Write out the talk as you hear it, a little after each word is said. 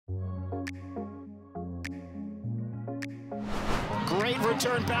Great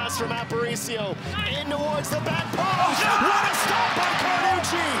return pass from Aparicio. In towards the back post. What a stop by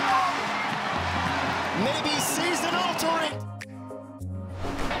Carducci! Maybe season altering.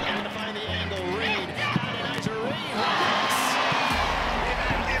 And to find the angle, Reed. Adonizer Reed.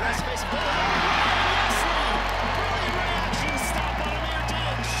 Space brilliant reaction stop on a near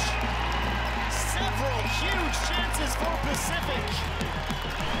ditch. Several huge chances for Pacific.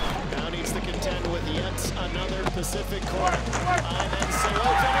 Now needs to contend with yet another Pacific corner. And then Salute into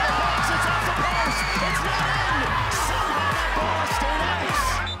the box. It's off the post. It's not in. Somehow that ball stayed out.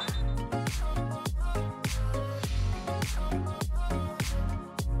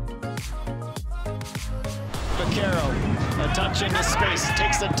 Vaquero, a touch into space,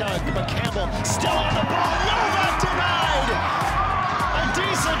 takes a tug. McCampbell still on the ball. Novak denied.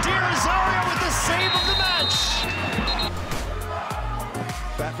 Adisa Di Rosario with the save of the match.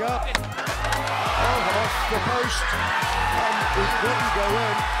 Back up. Oh, off the post. It didn't go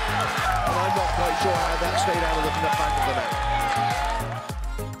in. And I'm not quite sure how that stayed out of the back of the net.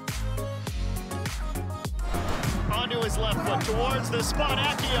 Onto his left foot, towards the spot.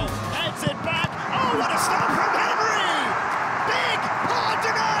 Accio heads it back. Oh, what a stop from Henry! Big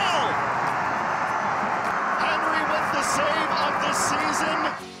denial! Henry with the save of the season.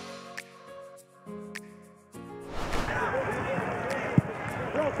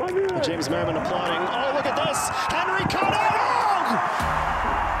 James Merriman applauding. Oh, look at this! Henry caught it! Oh!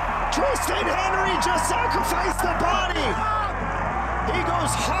 Tristan Henry just sacrificed the body! He goes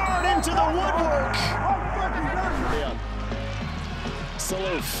hard into the woodwork! Yeah.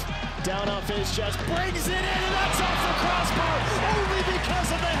 Saluf, down off his chest, brings it in, and that's off the crossbar, only because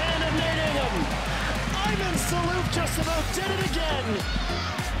of the hand of Nate Ingham. Ivan Saluf just about did it again.